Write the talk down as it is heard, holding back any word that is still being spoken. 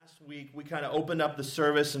week, we kind of opened up the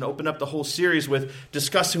service and opened up the whole series with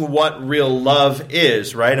discussing what real love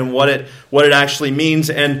is, right? And what it actually means.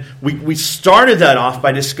 And we started that off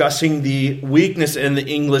by discussing the weakness in the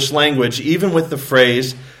English language. Even with the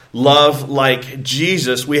phrase, love like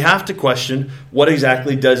Jesus, we have to question, what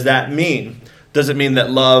exactly does that mean? Does it mean that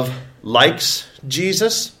love likes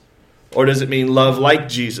Jesus? Or does it mean love like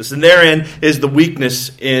Jesus? And therein is the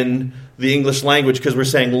weakness in the English language, because we're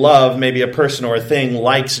saying love, maybe a person or a thing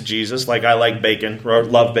likes Jesus, like I like bacon, or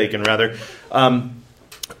love bacon rather.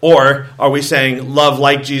 Or are we saying love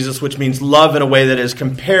like Jesus, which means love in a way that is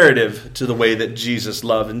comparative to the way that Jesus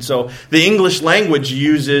loved? And so the English language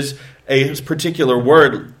uses a particular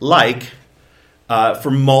word, like,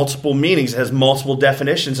 for multiple meanings. It has multiple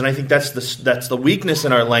definitions, and I think that's the weakness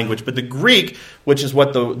in our language. But the Greek, which is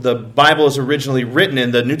what the Bible is originally written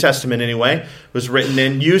in, the New Testament anyway, was written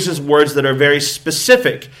in, uses words that are very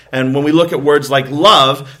specific. And when we look at words like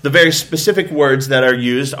love, the very specific words that are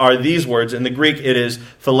used are these words. In the Greek, it is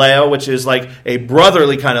phileo, which is like a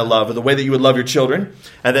brotherly kind of love, or the way that you would love your children.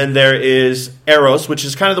 And then there is eros, which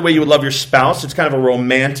is kind of the way you would love your spouse. It's kind of a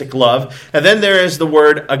romantic love. And then there is the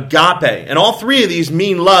word agape. And all three of these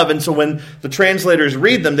mean love, and so when the translators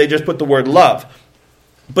read them, they just put the word love.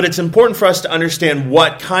 But it's important for us to understand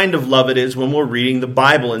what kind of love it is when we're reading the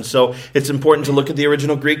Bible. And so it's important to look at the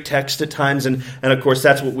original Greek text at times. And of course,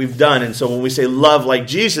 that's what we've done. And so when we say love like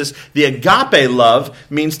Jesus, the agape love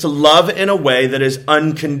means to love in a way that is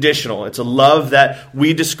unconditional. It's a love that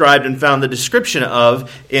we described and found the description of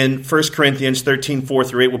in 1 Corinthians 13,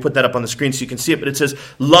 4-8. We'll put that up on the screen so you can see it. But it says,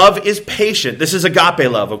 love is patient. This is agape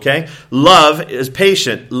love, okay? Love is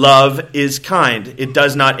patient. Love is kind. It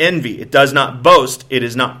does not envy. It does not boast. It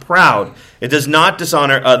is not proud. It does not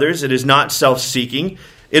dishonor others. It is not self-seeking.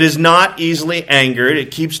 It is not easily angered.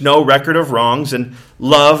 It keeps no record of wrongs. And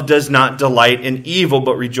love does not delight in evil,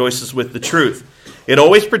 but rejoices with the truth. It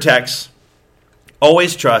always protects,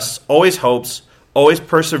 always trusts, always hopes, always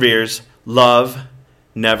perseveres. Love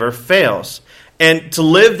never fails. And to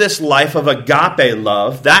live this life of agape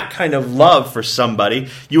love, that kind of love for somebody,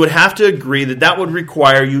 you would have to agree that that would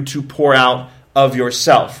require you to pour out of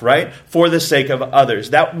yourself, right? For the sake of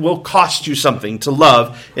others. That will cost you something to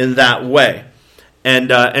love in that way.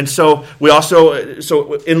 And so we also,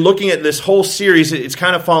 so in looking at this whole series, it's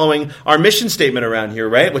kind of following our mission statement around here,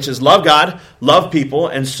 right? Which is love God, love people,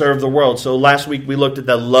 and serve the world. So last week we looked at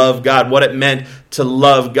the love God, what it meant to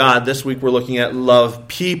love God. This week we're looking at love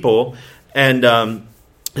people. And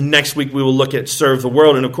next week we will look at serve the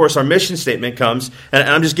world. And of course our mission statement comes, and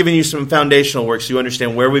I'm just giving you some foundational work so you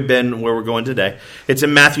understand where we've been and where we're going today. It's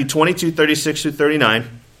in Matthew 22, 36-39.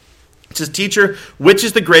 It says, "Teacher, which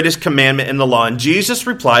is the greatest commandment in the law?" And Jesus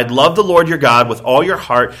replied, "Love the Lord your God with all your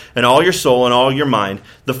heart and all your soul and all your mind.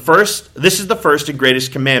 This is the first and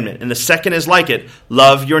greatest commandment. And the second is like it,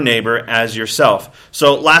 love your neighbor as yourself."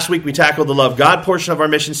 So last week we tackled the love God portion of our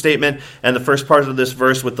mission statement and the first part of this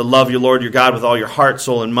verse with the love your Lord your God with all your heart,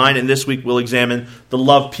 soul, and mind. And this week we'll examine the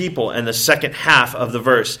love people and the second half of the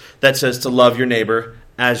verse that says to love your neighbor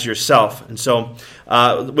as yourself. And so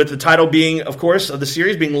with the title being, of course, of the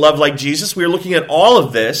series being Love Like Jesus, we are looking at all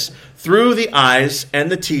of this through the eyes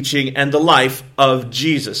and the teaching and the life of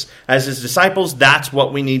Jesus. As his disciples, that's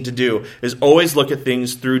what we need to do, is always look at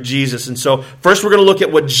things through Jesus. And so first we're going to look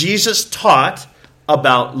at what Jesus taught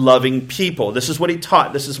about loving people. This is what he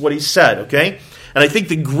taught. This is what he said, okay? And I think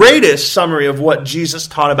the greatest summary of what Jesus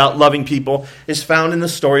taught about loving people is found in the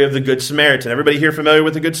story of the Good Samaritan. Everybody here familiar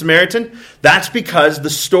with the Good Samaritan? That's because the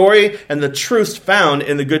story and the truths found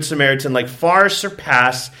in the Good Samaritan like far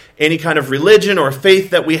surpass any kind of religion or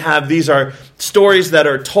faith that we have. These are stories that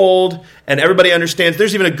are told and everybody understands.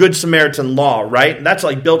 There's even a Good Samaritan law, right? And that's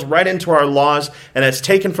like built right into our laws, and it's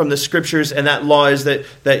taken from the scriptures, and that law is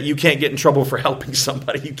that you can't get in trouble for helping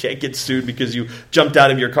somebody. You can't get sued because you jumped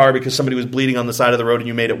out of your car because somebody was bleeding on the side of the road and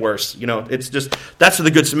you made it worse. You know, it's just, that's what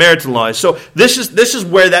the Good Samaritan law is. So this is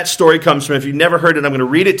where that story comes from. If you've never heard it, I'm going to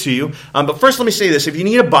read it to you. But first let me say this. If you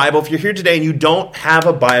need a Bible, if you're here today and you don't have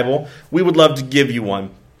a Bible, we would love to give you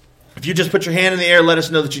one. If you just put your hand in the air, let us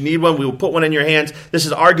know that you need one. We will put one in your hands. This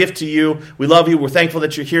is our gift to you. We love you. We're thankful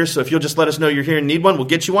that you're here. So if you'll just let us know you're here and need one, we'll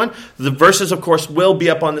get you one. The verses, of course, will be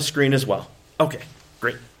up on the screen as well. Okay,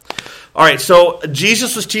 great. All right, so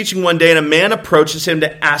Jesus was teaching one day, and a man approaches him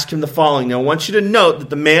to ask him the following. Now, I want you to note that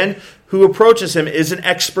the man who approaches him is an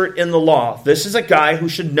expert in the law. This is a guy who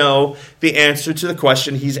should know the answer to the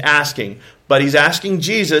question he's asking. But he's asking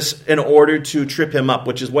Jesus in order to trip him up,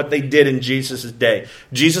 which is what they did in Jesus' day.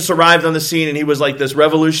 Jesus arrived on the scene, and he was like this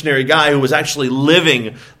revolutionary guy who was actually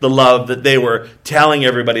living the love that they were telling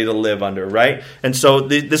everybody to live under, right? And so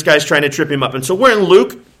this guy's trying to trip him up. And so we're in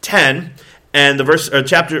Luke 10, and the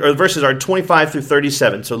verses are 25 through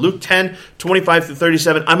 37. So Luke 10, 25 through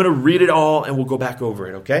 37. I'm going to read it all, and we'll go back over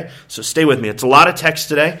it, okay? So stay with me. It's a lot of text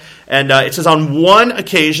today. And it says, on one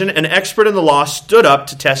occasion, an expert in the law stood up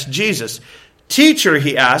to test Jesus. Teacher,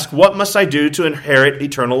 he asked, what must I do to inherit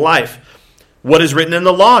eternal life? What is written in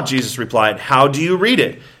the law? Jesus replied. How do you read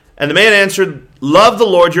it? And the man answered, love the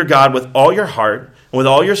Lord your God with all your heart, and with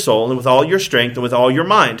all your soul, and with all your strength, and with all your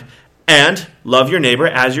mind, and love your neighbor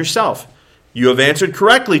as yourself. You have answered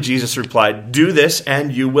correctly, Jesus replied. Do this,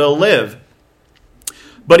 and you will live.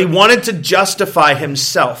 But he wanted to justify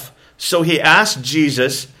himself, so he asked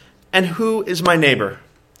Jesus, and who is my neighbor?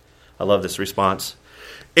 I love this response.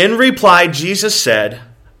 In reply, Jesus said,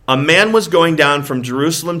 a man was going down from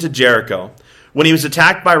Jerusalem to Jericho when he was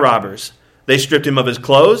attacked by robbers. They stripped him of his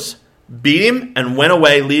clothes, beat him, and went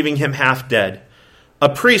away, leaving him half dead. A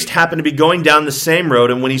priest happened to be going down the same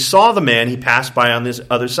road, and when he saw the man, he passed by on this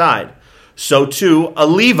other side. So too, a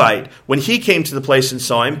Levite, when he came to the place and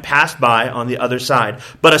saw him, passed by on the other side.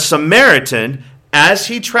 But a Samaritan, as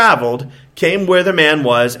he traveled, came where the man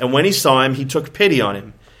was, and when he saw him, he took pity on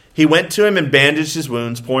him. He went to him and bandaged his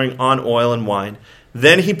wounds, pouring on oil and wine.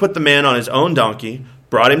 Then he put the man on his own donkey,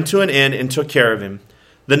 brought him to an inn, and took care of him.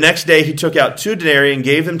 The next day he took out 2 denarii and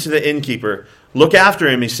gave them to the innkeeper. Look after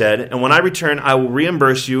him, he said, and when I return, I will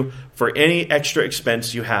reimburse you for any extra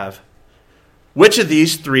expense you have. Which of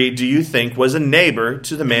these 3 do you think was a neighbor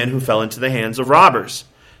to the man who fell into the hands of robbers?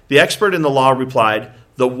 The expert in the law replied,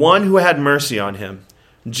 the one who had mercy on him.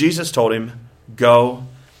 Jesus told him, go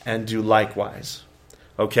and do likewise.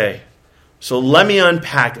 Okay, so let me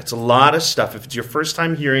unpack. It's a lot of stuff. If it's your first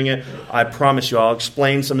time hearing it, I promise you I'll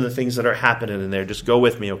explain some of the things that are happening in there. Just go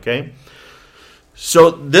with me, okay?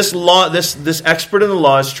 So this expert in the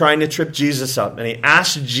law is trying to trip Jesus up, and he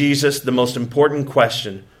asks Jesus the most important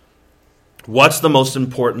question. What's the most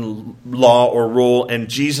important law or rule? And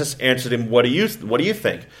Jesus answered him, what do you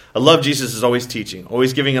think? I love Jesus is always teaching,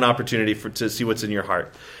 always giving an opportunity to see what's in your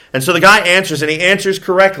heart. And so the guy answers, and he answers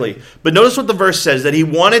correctly. But notice what the verse says, that he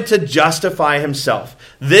wanted to justify himself.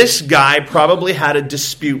 This guy probably had a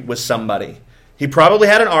dispute with somebody. He probably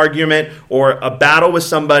had an argument or a battle with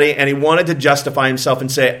somebody, and he wanted to justify himself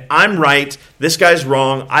and say, I'm right, this guy's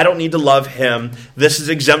wrong, I don't need to love him, this is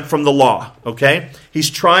exempt from the law, okay? He's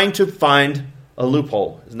trying to find a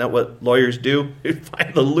loophole. Isn't that what lawyers do? They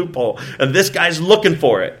find the loophole, and this guy's looking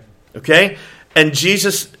for it, okay? And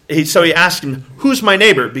Jesus, he asked him, who's my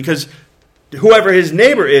neighbor? Because whoever his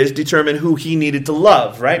neighbor is determined who he needed to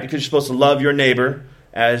love, right? Because you're supposed to love your neighbor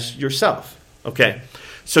as yourself, okay?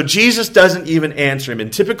 So Jesus doesn't even answer him.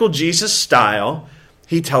 In typical Jesus style,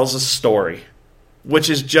 he tells a story, which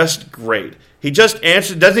is just great. He doesn't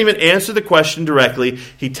even answer the question directly.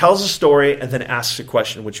 He tells a story and then asks a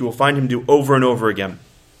question, which you will find him do over and over again.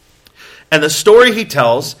 And the story he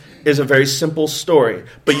tells is a very simple story.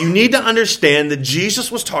 But you need to understand that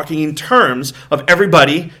Jesus was talking in terms of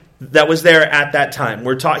everybody that was there at that time.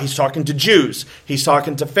 He's talking to Jews. He's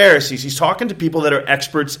talking to Pharisees. He's talking to people that are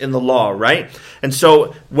experts in the law, right? And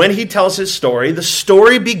so when he tells his story, the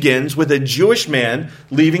story begins with a Jewish man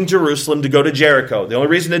leaving Jerusalem to go to Jericho. The only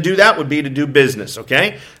reason to do that would be to do business,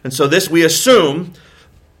 okay? And so this we assume,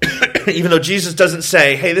 even though Jesus doesn't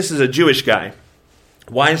say, hey, this is a Jewish guy.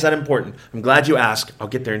 Why is that important? I'm glad you asked. I'll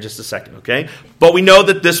get there in just a second, okay? But we know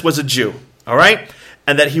that this was a Jew, all right?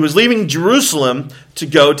 And that he was leaving Jerusalem to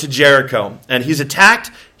go to Jericho. And he's attacked,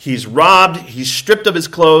 he's robbed, he's stripped of his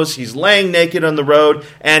clothes, he's laying naked on the road,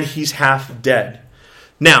 and he's half dead.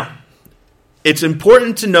 Now, it's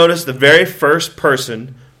important to notice the very first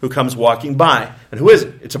person who comes walking by. And who is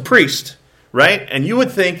it? It's a priest, right? And you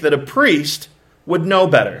would think that a priest would know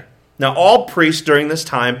better. Now, all priests during this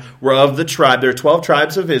time were of the tribe. There are 12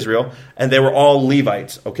 tribes of Israel, and they were all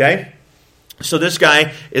Levites, okay? So this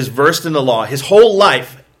guy is versed in the law. His whole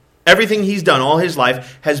life, everything he's done all his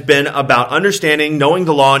life has been about understanding, knowing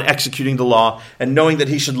the law, and executing the law, and knowing that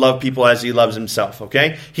he should love people as he loves himself,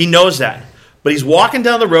 okay? He knows that. But he's walking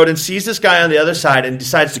down the road and sees this guy on the other side and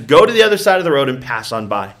decides to go to the other side of the road and pass on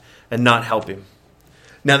by and not help him.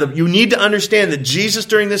 Now, you need to understand that Jesus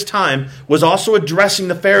during this time was also addressing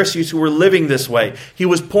the Pharisees who were living this way. He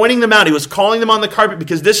was pointing them out. He was calling them on the carpet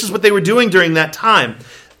because this is what they were doing during that time.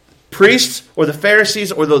 Priests or the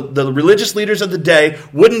Pharisees or the religious leaders of the day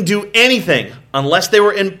wouldn't do anything unless they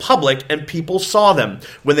were in public and people saw them.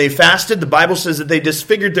 When they fasted, the Bible says that they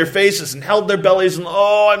disfigured their faces and held their bellies and,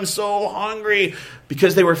 oh, I'm so hungry,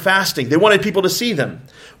 because they were fasting. They wanted people to see them.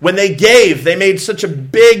 When they gave, they made such a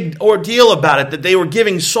big ordeal about it that they were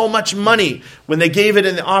giving so much money when they gave it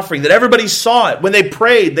in the offering that everybody saw it. When they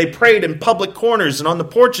prayed in public corners and on the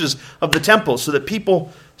porches of the temple so that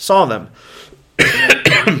people saw them.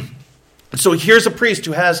 So here's a priest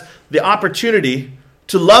who has the opportunity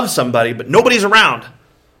to love somebody, but nobody's around.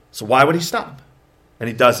 So why would he stop? And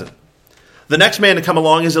he doesn't. The next man to come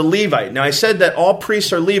along is a Levite. Now I said that all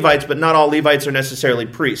priests are Levites, but not all Levites are necessarily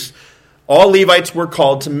priests. All Levites were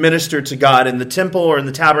called to minister to God in the temple or in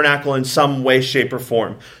the tabernacle in some way, shape, or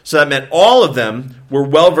form. So that meant all of them were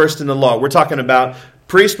well-versed in the law. We're talking about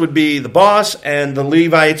priest would be the boss, and the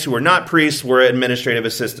Levites who were not priests were administrative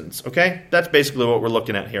assistants. Okay? That's basically what we're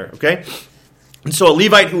looking at here. Okay? And so a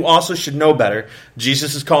Levite who also should know better,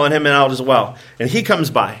 Jesus is calling him out as well. And he comes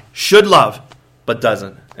by, should love, but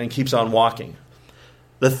doesn't, and keeps on walking.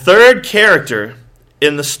 The third character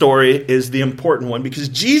in the story is the important one, because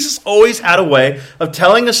Jesus always had a way of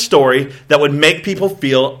telling a story that would make people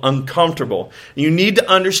feel uncomfortable. You need to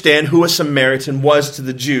understand who a Samaritan was to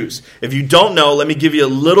the Jews. If you don't know, let me give you a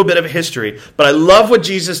little bit of history. But I love what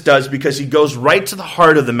Jesus does because he goes right to the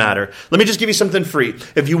heart of the matter. Let me just give you something free.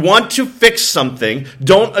 If you want to fix something,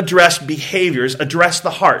 don't address behaviors, address the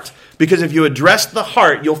heart. Because if you address the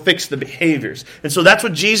heart, you'll fix the behaviors. And so that's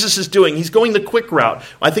what Jesus is doing. He's going the quick route.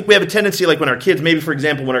 I think we have a tendency, like when our kids, maybe for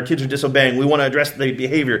example, when our kids are disobeying, we want to address the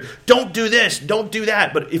behavior. Don't do this, don't do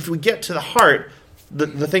that. But if we get to the heart, the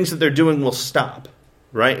things that they're doing will stop.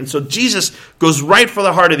 Right? And so Jesus goes right for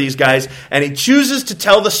the heart of these guys, and he chooses to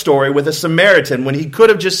tell the story with a Samaritan when he could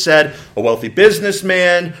have just said a wealthy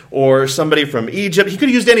businessman or somebody from Egypt. He could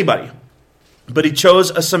have used anybody. But he chose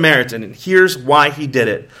a Samaritan, and here's why he did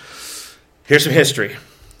it. Here's some history.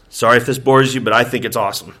 Sorry if this bores you, but I think it's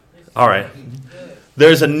awesome. All right.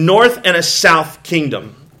 There's a north and a south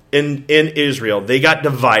kingdom in Israel. They got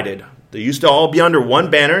divided. They used to all be under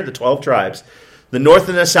one banner, the 12 tribes. The north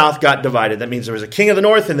and the south got divided. That means there was a king of the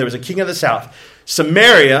north and there was a king of the south.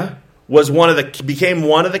 Samaria became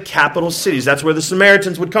one of the capital cities. That's where the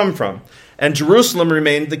Samaritans would come from. And Jerusalem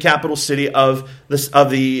remained the capital city of the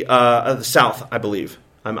south, I believe.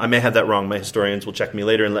 I may have that wrong. My historians will check me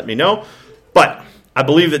later and let me know. But I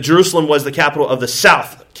believe that Jerusalem was the capital of the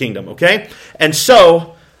south kingdom, okay? And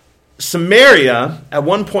so Samaria, at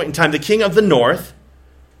one point in time, the king of the north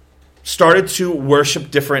started to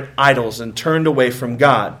worship different idols and turned away from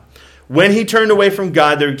God. When he turned away from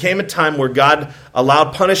God, there came a time where God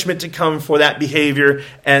allowed punishment to come for that behavior,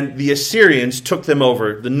 and the Assyrians took them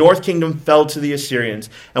over. The north kingdom fell to the Assyrians.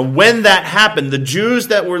 And when that happened, the Jews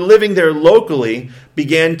that were living there locally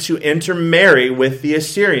began to intermarry with the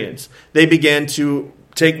Assyrians. They began to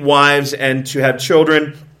take wives and to have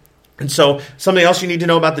children. And so something else you need to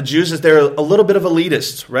know about the Jews is they're a little bit of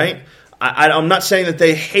elitists, right? I'm not saying that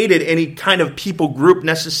they hated any kind of people group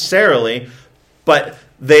necessarily, but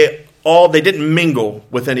they didn't mingle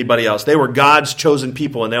with anybody else. They were God's chosen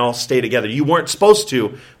people, and they all stayed together. You weren't supposed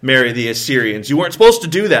to marry the Assyrians. You weren't supposed to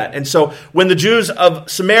do that. And so when the Jews of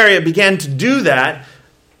Samaria began to do that,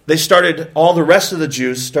 all the rest of the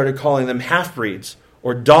Jews started calling them half-breeds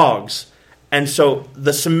or dogs. And so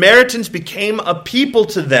the Samaritans became a people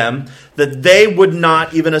to them that they would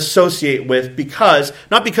not even associate with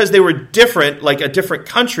not because they were different, like a different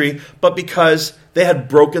country, but because they had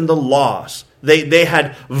broken the laws. They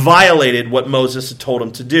had violated what Moses had told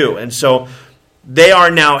them to do. And so they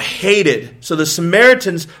are now hated. So the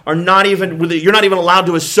Samaritans you're not even allowed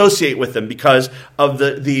to associate with them because of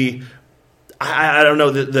the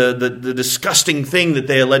disgusting thing that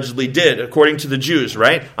they allegedly did, according to the Jews,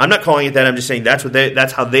 right? I'm not calling it that. I'm just saying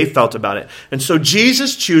that's how they felt about it. And so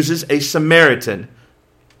Jesus chooses a Samaritan,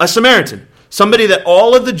 somebody that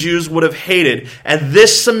all of the Jews would have hated. And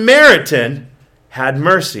this Samaritan had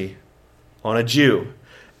mercy on a Jew.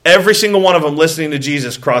 Every single one of them listening to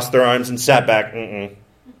Jesus crossed their arms and sat back.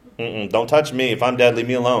 Don't touch me. If I'm dead, leave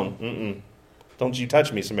me alone. Don't you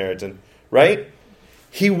touch me, Samaritan. Right?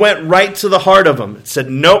 He went right to the heart of them. Said,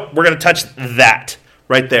 nope, we're going to touch that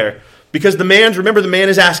right there. Because the man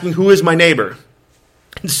is asking, who is my neighbor?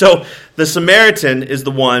 And so the Samaritan is the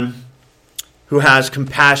one who has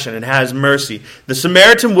compassion and has mercy. The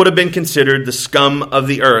Samaritan would have been considered the scum of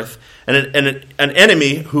the earth, and an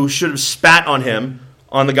enemy who should have spat on him,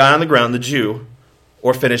 on the guy on the ground, the Jew,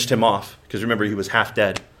 or finished him off. Because remember, he was half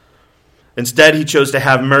dead. Instead, he chose to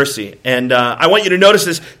have mercy. And I want you to notice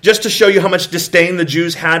this, just to show you how much disdain the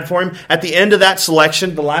Jews had for him. At the end of that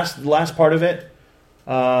selection, the last part of it,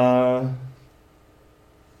 go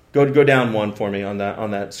down one for me on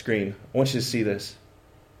that screen. I want you to see this.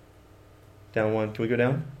 Down one. Can we go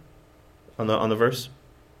down on the verse?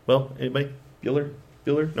 Well, anybody? Bueller?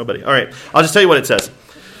 Nobody. All right. I'll just tell you what it says.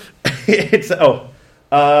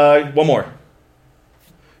 One more.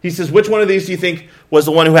 He says, which one of these do you think was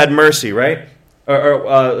the one who had mercy, right?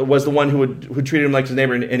 was the one who treated him like his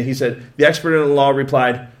neighbor? And he said, the expert in the law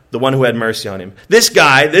replied, the one who had mercy on him. This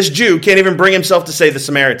guy, this Jew, can't even bring himself to say the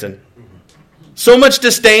Samaritan. So much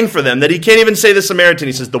disdain for them that he can't even say the Samaritan.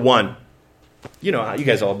 He says, the one. You know, you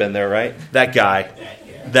guys all been there, right? That guy.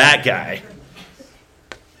 That guy.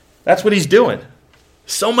 That's what he's doing.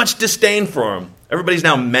 So much disdain for him. Everybody's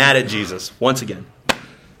now mad at Jesus once again.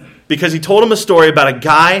 Because he told him a story about a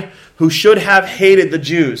guy who should have hated the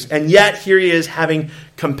Jews. And yet here he is having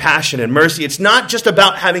compassion and mercy. It's not just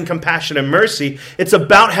about having compassion and mercy. It's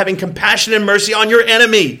about having compassion and mercy on your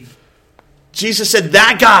enemy. Jesus said,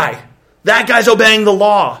 that guy's obeying the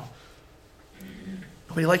law.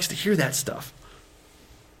 Nobody likes to hear that stuff.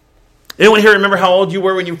 Anyone here remember how old you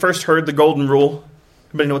were when you first heard the golden rule?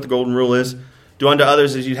 Everybody know what the golden rule is? Do unto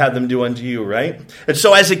others as you'd have them do unto you, right? And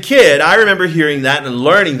so as a kid, I remember hearing that and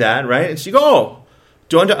learning that, right? And so you go, oh,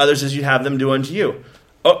 do unto others as you'd have them do unto you.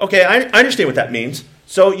 Oh, okay, I understand what that means.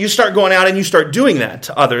 So you start going out and you start doing that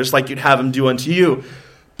to others like you'd have them do unto you.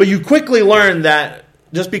 But you quickly learn that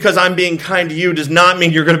just because I'm being kind to you does not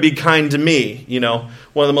mean you're going to be kind to me. You know,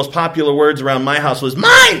 one of the most popular words around my house was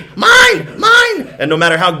mine, mine, mine. And no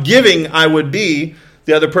matter how giving I would be,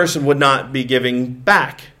 the other person would not be giving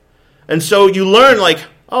back. And so you learn like,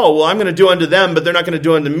 oh, well, I'm going to do unto them, but they're not going to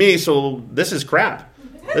do unto me, so this is crap.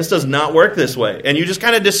 This does not work this way. And you just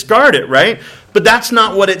kind of discard it, right? But that's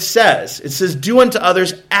not what it says. It says, do unto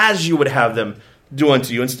others as you would have them do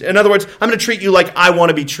unto you. In other words, I'm going to treat you like I want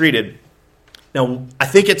to be treated. Now, I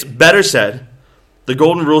think it's better said, the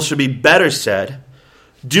golden rule should be better said,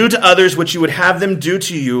 do to others what you would have them do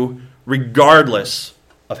to you regardless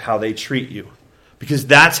of how they treat you. Because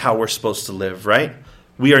that's how we're supposed to live, right?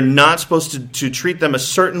 We are not supposed to treat them a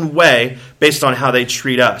certain way based on how they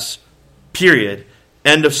treat us. Period.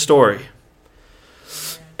 End of story.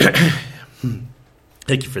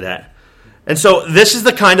 Thank you for that. And so this is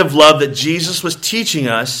the kind of love that Jesus was teaching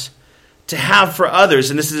us to have for others.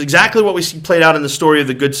 And this is exactly what we see played out in the story of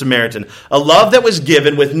the Good Samaritan. A love that was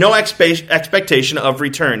given with no expectation of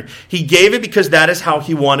return. He gave it because that is how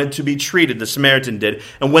he wanted to be treated, the Samaritan did.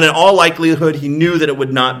 And when in all likelihood, he knew that it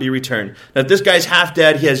would not be returned. Now, if this guy's half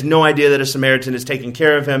dead, he has no idea that a Samaritan is taking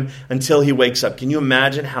care of him until he wakes up. Can you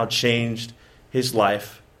imagine how changed his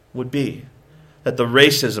life would be? That the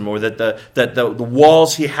racism or that the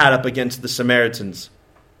walls he had up against the Samaritans.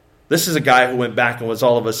 This is a guy who went back and was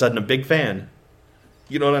all of a sudden a big fan.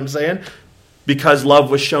 You know what I'm saying? Because love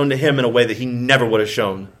was shown to him in a way that he never would have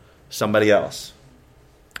shown somebody else.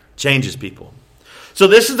 Changes people. So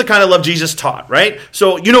this is the kind of love Jesus taught, right?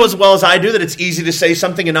 So you know as well as I do that it's easy to say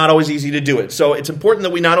something and not always easy to do it. So it's important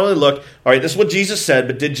that we not only look, all right, this is what Jesus said,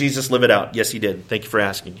 but did Jesus live it out? Yes, he did. Thank you for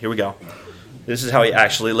asking. Here we go. This is how he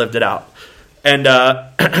actually lived it out. And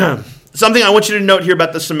something I want you to note here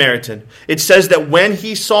about the Samaritan. It says that when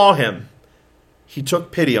he saw him, he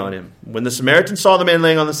took pity on him. When the Samaritan saw the man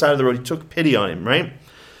laying on the side of the road, he took pity on him, right?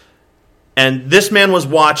 And this man was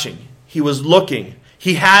watching. He was looking.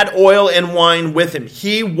 He had oil and wine with him.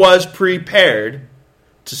 He was prepared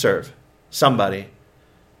to serve somebody,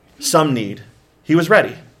 some need. He was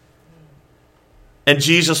ready. And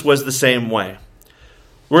Jesus was the same way.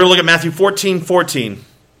 We're going to look at Matthew 14:14.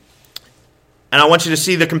 And I want you to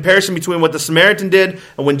see the comparison between what the Samaritan did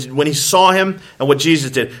and when he saw him and what Jesus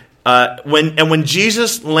did. When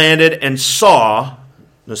Jesus landed and saw,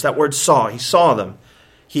 notice that word saw, he saw them.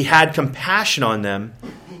 He had compassion on them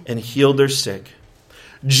and healed their sick.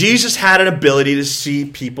 Jesus had an ability to see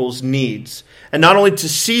people's needs. And not only to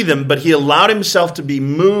see them, but he allowed himself to be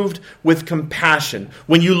moved with compassion.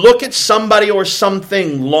 When you look at somebody or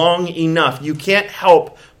something long enough, you can't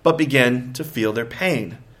help but begin to feel their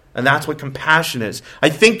pain. And that's what compassion is. I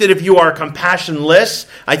think that if you are compassionless,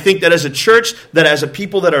 I think that as a church, that as a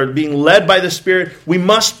people that are being led by the Spirit, we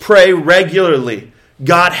must pray regularly.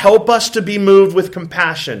 God, help us to be moved with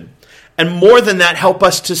compassion. And more than that, help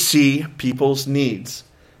us to see people's needs.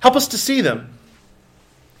 Help us to see them.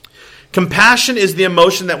 Compassion is the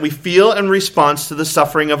emotion that we feel in response to the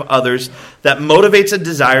suffering of others that motivates a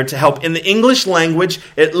desire to help. In the English language,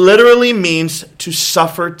 it literally means to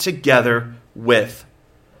suffer together with.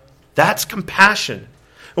 That's compassion.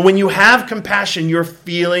 And when you have compassion, you're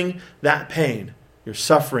feeling that pain. You're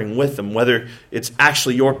suffering with them, whether it's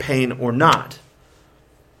actually your pain or not.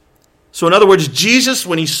 So in other words, Jesus,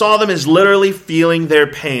 when he saw them, is literally feeling their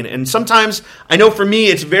pain. And sometimes, I know for me,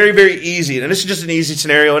 it's very, very easy. And this is just an easy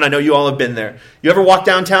scenario, and I know you all have been there. You ever walk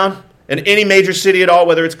downtown? In any major city at all,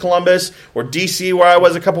 whether it's Columbus or D.C., where I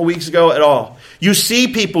was a couple weeks ago at all. You see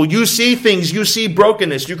people, you see things, you see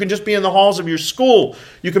brokenness. You can just be in the halls of your school.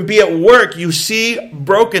 You can be at work. You see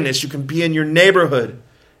brokenness. You can be in your neighborhood.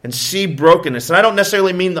 and see brokenness. And I don't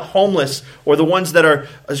necessarily mean the homeless or the ones that are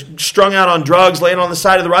strung out on drugs, laying on the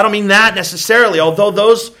side of the road. I don't mean that necessarily, although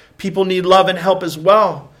those people need love and help as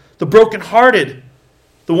well. The brokenhearted,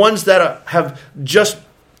 the ones that have just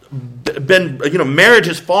been, marriage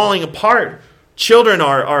is falling apart. Children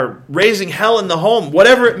are raising hell in the home.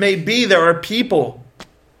 Whatever it may be, there are people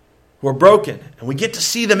who are broken. And we get to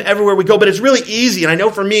see them everywhere we go. But it's really easy. And I know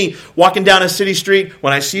for me, walking down a city street,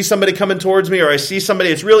 when I see somebody coming towards me or I see somebody,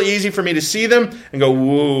 it's really easy for me to see them and go,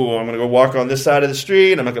 whoa, I'm going to go walk on this side of the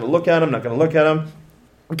street. I'm not going to look at them. I'm not going to look at them.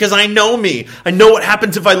 Because I know me. I know what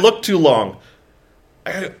happens if I look too long.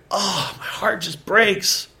 I go, oh, my heart just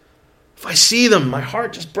breaks. If I see them, my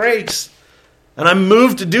heart just breaks. And I'm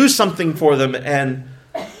moved to do something for them. And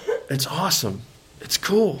it's awesome. It's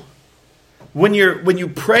cool. When you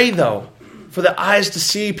pray, though, for the eyes to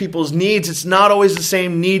see people's needs, it's not always the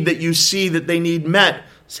same need that you see that they need met.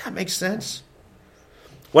 Does that make sense?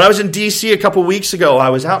 When I was in D.C. a couple weeks ago, I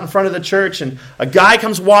was out in front of the church, and a guy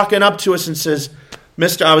comes walking up to us and says,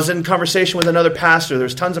 Mister, I was in conversation with another pastor.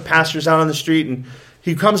 There's tons of pastors out on the street, and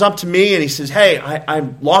he comes up to me and he says, hey, I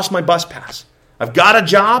lost my bus pass. I've got a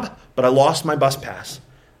job, but I lost my bus pass,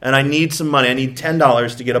 and I need some money. I need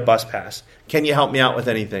 $10 to get a bus pass. Can you help me out with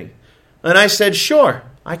anything? And I said, sure,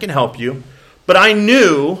 I can help you. But I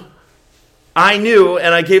knew,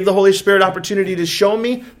 and I gave the Holy Spirit opportunity to show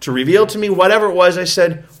me, to reveal to me, whatever it was. I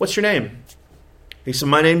said, what's your name? He said,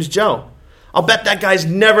 my name's Joe. I'll bet that guy's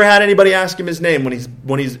never had anybody ask him his name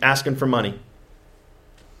when he's asking for money.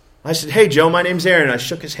 I said, hey, Joe, my name's Aaron. I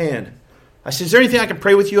shook his hand. I said, is there anything I can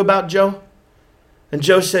pray with you about, Joe? And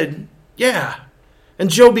Joe said, yeah. And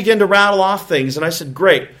Joe began to rattle off things, and I said,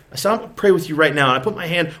 great. I said, I'm going to pray with you right now. And I put my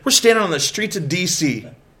hand, we're standing on the streets of D.C.,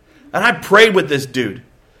 and I prayed with this dude.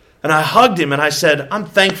 And I hugged him, and I said, I'm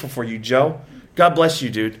thankful for you, Joe. God bless you,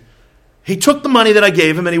 dude. He took the money that I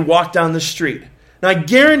gave him, and he walked down the street. Now, I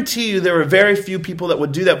guarantee you there are very few people that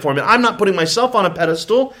would do that for me. I'm not putting myself on a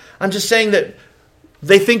pedestal. I'm just saying that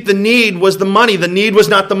they think the need was the money. The need was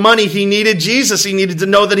not the money. He needed Jesus. He needed to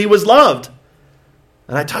know that he was loved.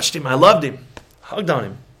 And I touched him. I loved him. Hugged on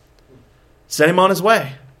him. Sent him on his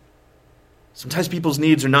way. Sometimes people's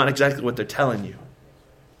needs are not exactly what they're telling you.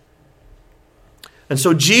 And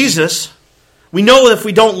so Jesus, we know that if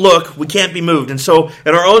we don't look, we can't be moved. And so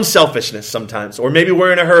in our own selfishness sometimes, or maybe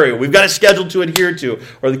we're in a hurry, or we've got a schedule to adhere to,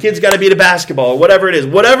 or the kid's got to be at a basketball, or whatever it is.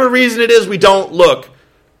 Whatever reason it is, we don't look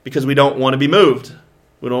because we don't want to be moved.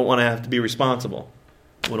 We don't want to have to be responsible.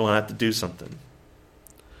 We don't want to have to do something.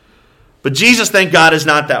 But Jesus, thank God, is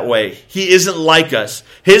not that way. He isn't like us.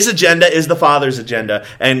 His agenda is the Father's agenda.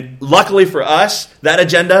 And luckily for us, that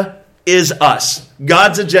agenda is us.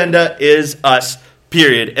 God's agenda is us,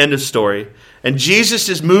 period. End of story. And Jesus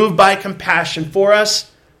is moved by compassion for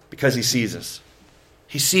us because he sees us.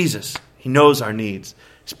 He sees us. He knows our needs.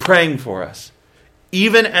 He's praying for us.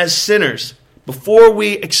 Even as sinners, before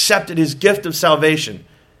we accepted his gift of salvation,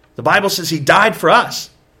 the Bible says he died for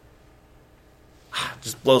us. It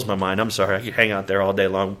just blows my mind. I'm sorry. I could hang out there all day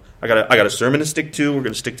long. I got a sermon to stick to. We're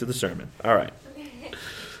going to stick to the sermon. All right.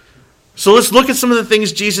 So let's look at some of the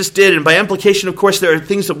things Jesus did. And by implication, of course, there are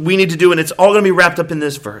things that we need to do. And it's all going to be wrapped up in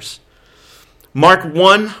this verse. Mark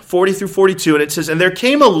 1, 40 through 42. And it says, and there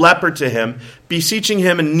came a leper to him, beseeching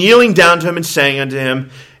him and kneeling down to him and saying unto him,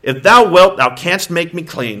 if thou wilt, thou canst make me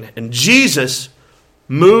clean. And Jesus,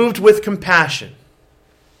 moved with compassion,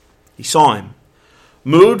 he saw him.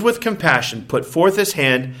 Moved with compassion, put forth his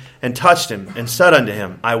hand and touched him and said unto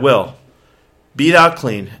him, I will. Be thou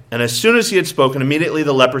clean. And as soon as he had spoken, immediately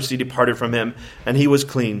the leprosy departed from him, and he was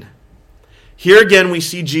clean. Here again we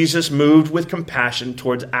see Jesus moved with compassion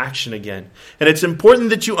towards action again. And it's important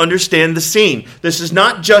that you understand the scene. This is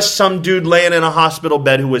not just some dude laying in a hospital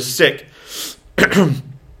bed who was sick.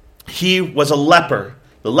 He was a leper.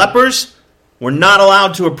 The lepers were not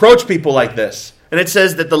allowed to approach people like this. And it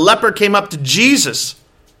says that the leper came up to Jesus.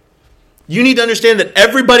 You need to understand that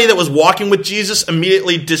everybody that was walking with Jesus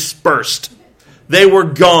immediately dispersed. They were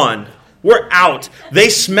gone. We're out. They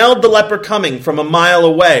smelled the leper coming from a mile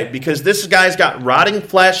away because this guy's got rotting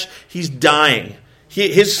flesh. He's dying.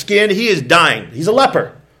 His skin, he is dying. He's a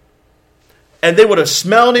leper. And they would have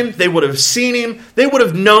smelled him. They would have seen him. They would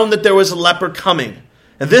have known that there was a leper coming.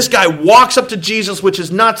 And this guy walks up to Jesus, which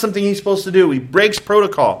is not something he's supposed to do. He breaks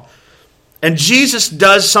protocol. And Jesus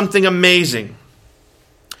does something amazing.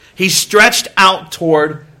 He stretched out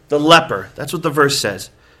toward the leper. That's what the verse says.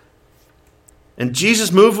 And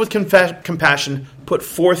Jesus, moved with compassion, put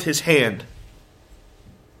forth his hand.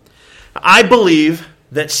 I believe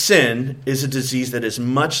that sin is a disease that is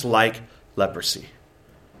much like leprosy.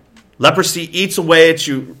 Leprosy eats away at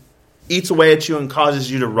you eats away at you and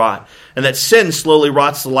causes you to rot. And that sin slowly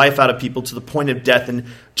rots the life out of people to the point of death. And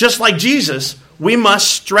just like Jesus, we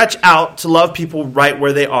must stretch out to love people right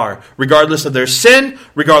where they are. Regardless of their sin,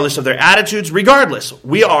 regardless of their attitudes, regardless,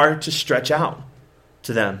 we are to stretch out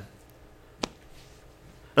to them.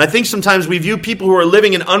 And I think sometimes we view people who are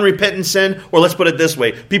living in unrepentant sin, or let's put it this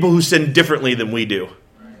way, people who sin differently than we do.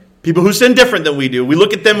 People who sin different than we do. We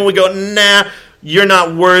look at them and we go, nah, you're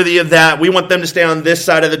not worthy of that. We want them to stay on this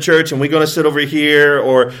side of the church and we're going to sit over here.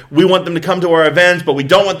 Or we want them to come to our events, but we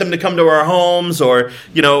don't want them to come to our homes. Or,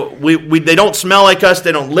 they don't smell like us.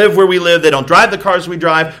 They don't live where we live. They don't drive the cars we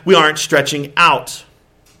drive. We aren't stretching out.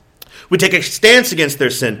 We take a stance against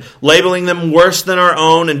their sin, labeling them worse than our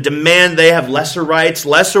own and demand they have lesser rights,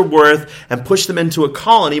 lesser worth, and push them into a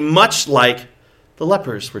colony much like the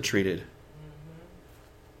lepers were treated.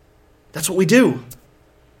 That's what we do.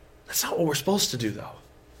 That's not what we're supposed to do, though.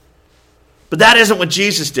 But that isn't what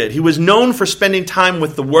Jesus did. He was known for spending time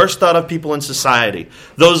with the worst thought of people in society,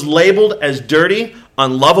 those labeled as dirty,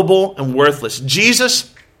 unlovable, and worthless.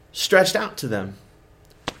 Jesus stretched out to them,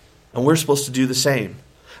 and we're supposed to do the same.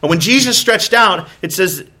 And when Jesus stretched out, it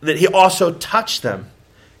says that he also touched them.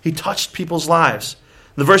 He touched people's lives.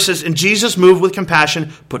 The verse says, and Jesus moved with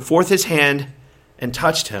compassion, put forth his hand, and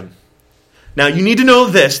touched him. Now, you need to know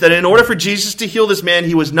this, that in order for Jesus to heal this man,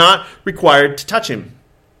 he was not required to touch him.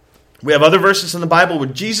 We have other verses in the Bible where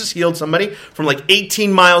Jesus healed somebody from like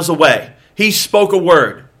 18 miles away. He spoke a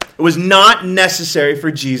word. It was not necessary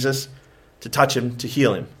for Jesus to touch him to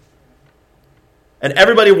heal him. And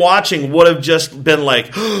everybody watching would have just been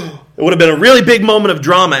like, it would have been a really big moment of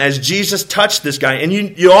drama as Jesus touched this guy. And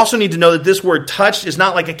you also need to know that this word touched is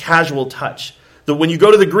not like a casual touch. That when you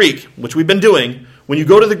go to the Greek, which we've been doing, when you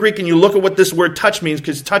go to the Greek and you look at what this word touch means,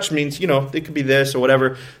 because touch means, it could be this or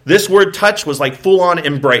whatever. This word touch was like full-on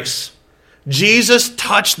embrace. Jesus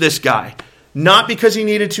touched this guy, not because he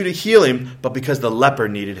needed to heal him, but because the leper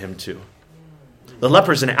needed him to. The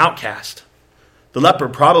leper's an outcast. The leper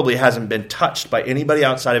probably hasn't been touched by anybody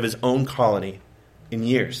outside of his own colony in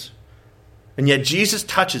years. And yet Jesus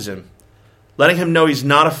touches him, letting him know he's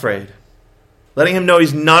not afraid. Letting him know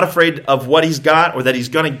he's not afraid of what he's got or that he's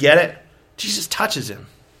going to get it. Jesus touches him.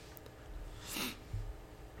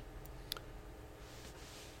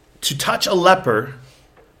 To touch a leper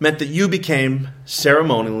meant that you became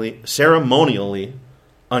ceremonially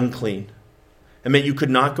unclean. It meant you could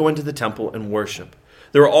not go into the temple and worship.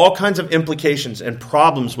 There were all kinds of implications and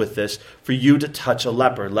problems with this for you to touch a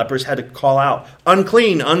leper. Lepers had to call out,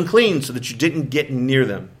 unclean, unclean, so that you didn't get near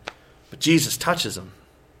them. But Jesus touches them.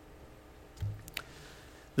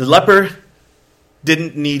 The leper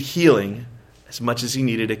didn't need healing as much as he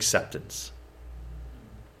needed acceptance.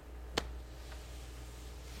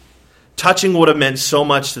 Touching would have meant so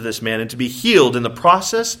much to this man, and to be healed in the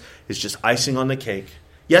process is just icing on the cake.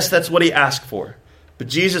 Yes, that's what he asked for. But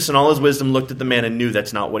Jesus, in all his wisdom, looked at the man and knew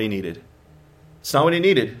that's not what he needed. It's not what he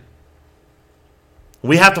needed.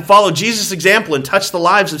 We have to follow Jesus' example and touch the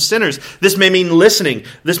lives of sinners. This may mean listening.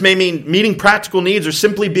 This may mean meeting practical needs or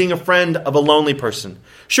simply being a friend of a lonely person.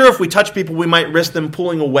 Sure, if we touch people, we might risk them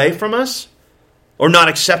pulling away from us or not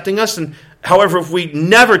accepting us. And however, if we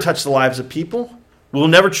never touch the lives of people, we'll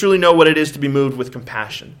never truly know what it is to be moved with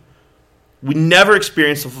compassion. We never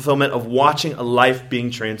experience the fulfillment of watching a life being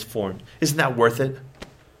transformed. Isn't that worth it?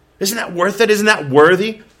 Isn't that worth it? Isn't that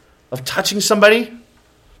worthy of touching somebody?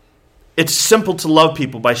 It's simple to love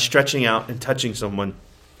people by stretching out and touching someone.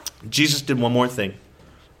 Jesus did one more thing.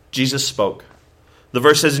 Jesus spoke. The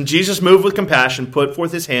verse says, and Jesus moved with compassion, put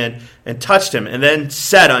forth his hand, and touched him, and then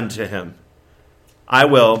said unto him, I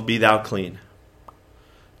will, be thou clean.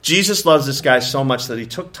 Jesus loves this guy so much that he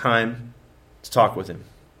took time to talk with him,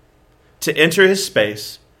 to enter his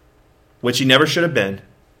space, which he never should have been,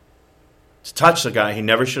 to touch the guy he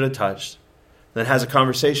never should have touched, then has a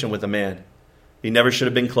conversation with a man he never should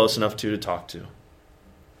have been close enough to talk to.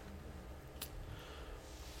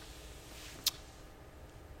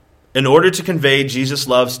 In order to convey Jesus'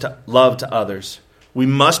 love to others, we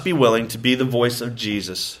must be willing to be the voice of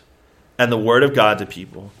Jesus and the Word of God to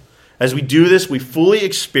people. As we do this, we fully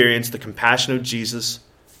experience the compassion of Jesus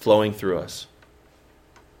flowing through us.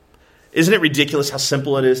 Isn't it ridiculous how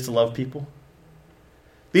simple it is to love people?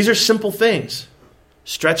 These are simple things.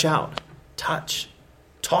 Stretch out, touch,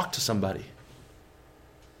 talk to somebody.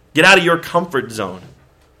 Get out of your comfort zone.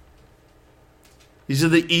 These are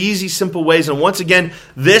the easy, simple ways. And once again,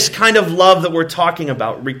 this kind of love that we're talking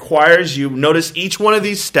about requires you, notice each one of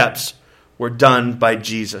these steps were done by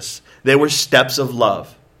Jesus. They were steps of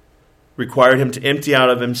love. Required him to empty out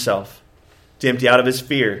of himself, to empty out of his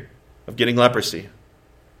fear of getting leprosy.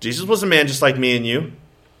 Jesus was a man just like me and you.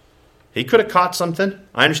 He could have caught something.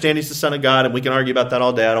 I understand he's the Son of God, and we can argue about that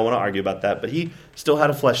all day. I don't want to argue about that. But he still had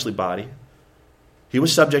a fleshly body. He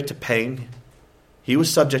was subject to pain. He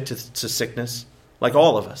was subject to sickness, like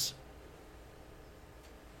all of us.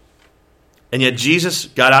 And yet Jesus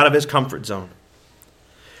got out of his comfort zone.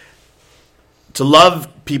 To love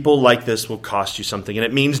people like this will cost you something. And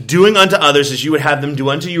it means doing unto others as you would have them do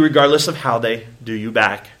unto you, regardless of how they do you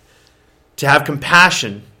back. To have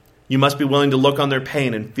compassion, you must be willing to look on their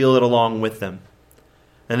pain and feel it along with them.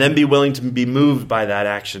 And then be willing to be moved by that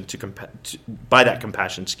action, by that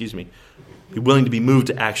compassion, Be willing to be moved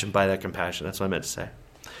to action by that compassion. That's what I meant to say.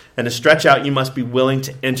 And to stretch out, you must be willing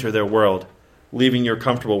to enter their world, leaving your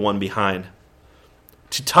comfortable one behind.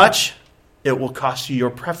 To touch, it will cost you your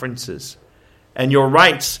preferences and your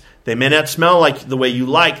rights. They may not smell like the way you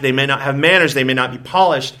like. They may not have manners. They may not be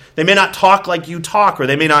polished. They may not talk like you talk, or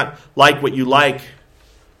they may not like what you like.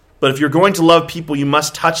 But if you're going to love people, you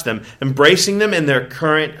must touch them, embracing them in their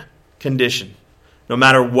current condition, no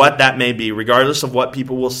matter what that may be, regardless of what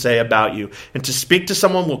people will say about you. And to speak to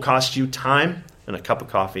someone will cost you time and a cup of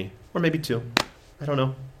coffee, or maybe two. I don't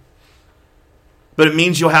know. But it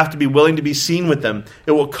means you'll have to be willing to be seen with them.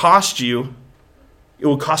 It will cost you. It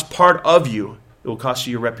will cost part of you. It will cost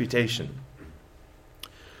you your reputation.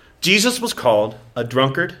 Jesus was called a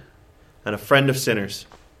drunkard and a friend of sinners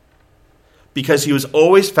because he was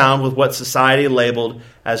always found with what society labeled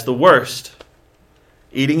as the worst,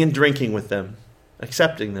 eating and drinking with them,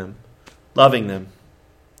 accepting them, loving them.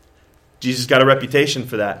 Jesus got a reputation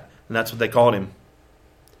for that, and that's what they called him.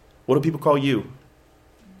 What do people call you?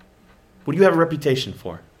 What do you have a reputation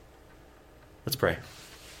for? Let's pray.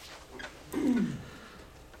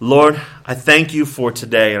 Lord, I thank you for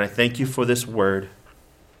today, and I thank you for this word.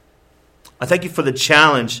 I thank you for the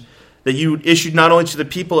challenge that you issued not only to the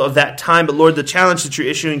people of that time, but Lord, the challenge that you're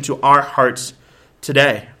issuing to our hearts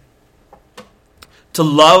today. To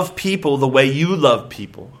love people the way you love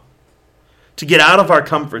people. To get out of our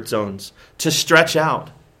comfort zones. To stretch out.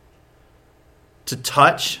 To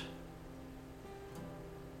touch.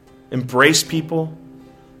 Embrace people.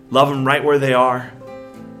 Love them right where they are.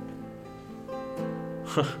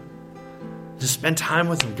 To spend time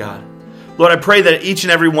with them, God. Lord, I pray that each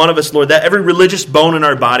and every one of us, Lord, that every religious bone in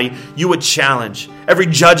our body, you would challenge. Every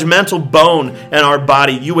judgmental bone in our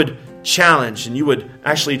body, you would challenge and you would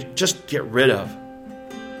actually just get rid of.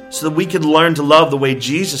 So that we could learn to love the way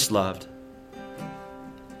Jesus loved.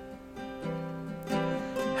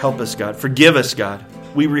 Help us, God. Forgive us, God.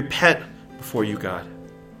 We repent before you, God.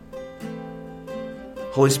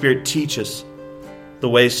 Holy Spirit, teach us the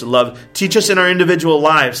ways to love. Teach us in our individual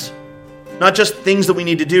lives. Not just things that we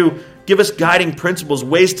need to do. Give us guiding principles,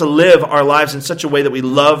 ways to live our lives in such a way that we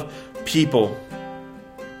love people,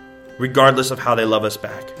 regardless of how they love us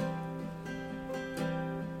back.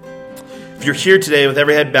 If you're here today with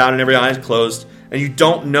every head bowed and every eye closed, and you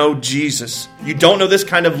don't know Jesus, you don't know this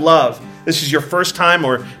kind of love, this is your first time,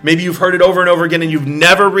 or maybe you've heard it over and over again and you've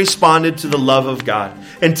never responded to the love of God.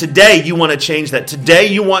 And today you want to change that. Today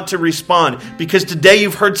you want to respond because today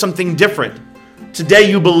you've heard something different. Today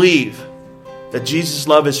you believe that Jesus'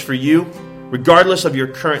 love is for you, regardless of your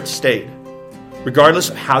current state, regardless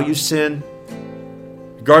of how you sin,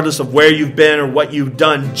 regardless of where you've been or what you've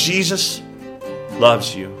done. Jesus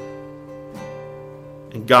loves you.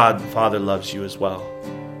 And God the Father loves you as well.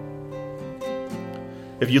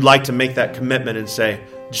 If you'd like to make that commitment and say,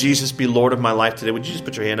 Jesus, be Lord of my life today, would you just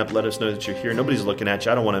put your hand up and let us know that you're here? Nobody's looking at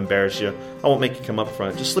you. I don't want to embarrass you. I won't make you come up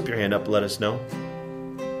front. Just slip your hand up and let us know.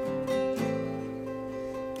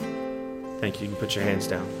 Thank you. You can put your hands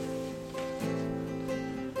down.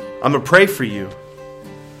 I'm going to pray for you.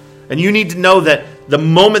 And you need to know that the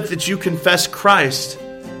moment that you confess Christ,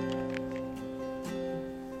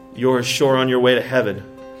 you're as sure on your way to heaven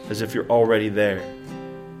as if you're already there.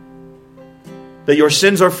 That your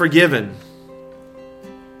sins are forgiven.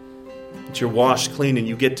 That you're washed clean and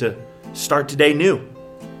you get to start today new.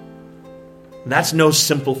 And that's no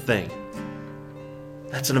simple thing.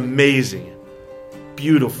 That's an amazing,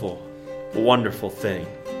 beautiful, wonderful thing.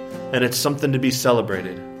 And it's something to be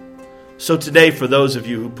celebrated. So today, for those of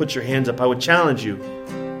you who put your hands up, I would challenge you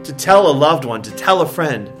to tell a loved one, to tell a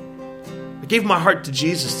friend, I gave my heart to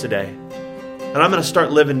Jesus today, and I'm going to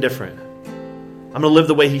start living different. I'm going to live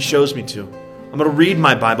the way He shows me to. I'm going to read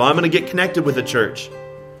my Bible. I'm going to get connected with the church.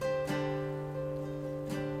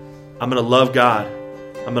 I'm going to love God.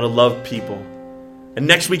 I'm going to love people. And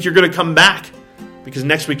next week you're going to come back, because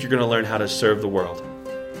next week you're going to learn how to serve the world.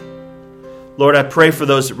 Lord, I pray for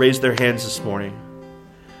those that raised their hands this morning.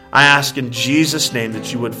 I ask in Jesus' name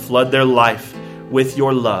that you would flood their life with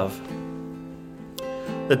your love.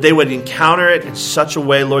 that they would encounter it in such a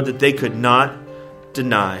way, Lord, that they could not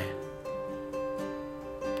deny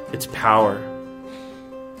its power.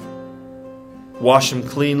 Wash them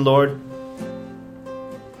clean, Lord.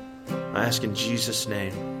 I ask in Jesus'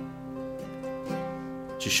 name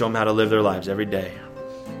that you show them how to live their lives every day.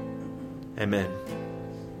 Amen.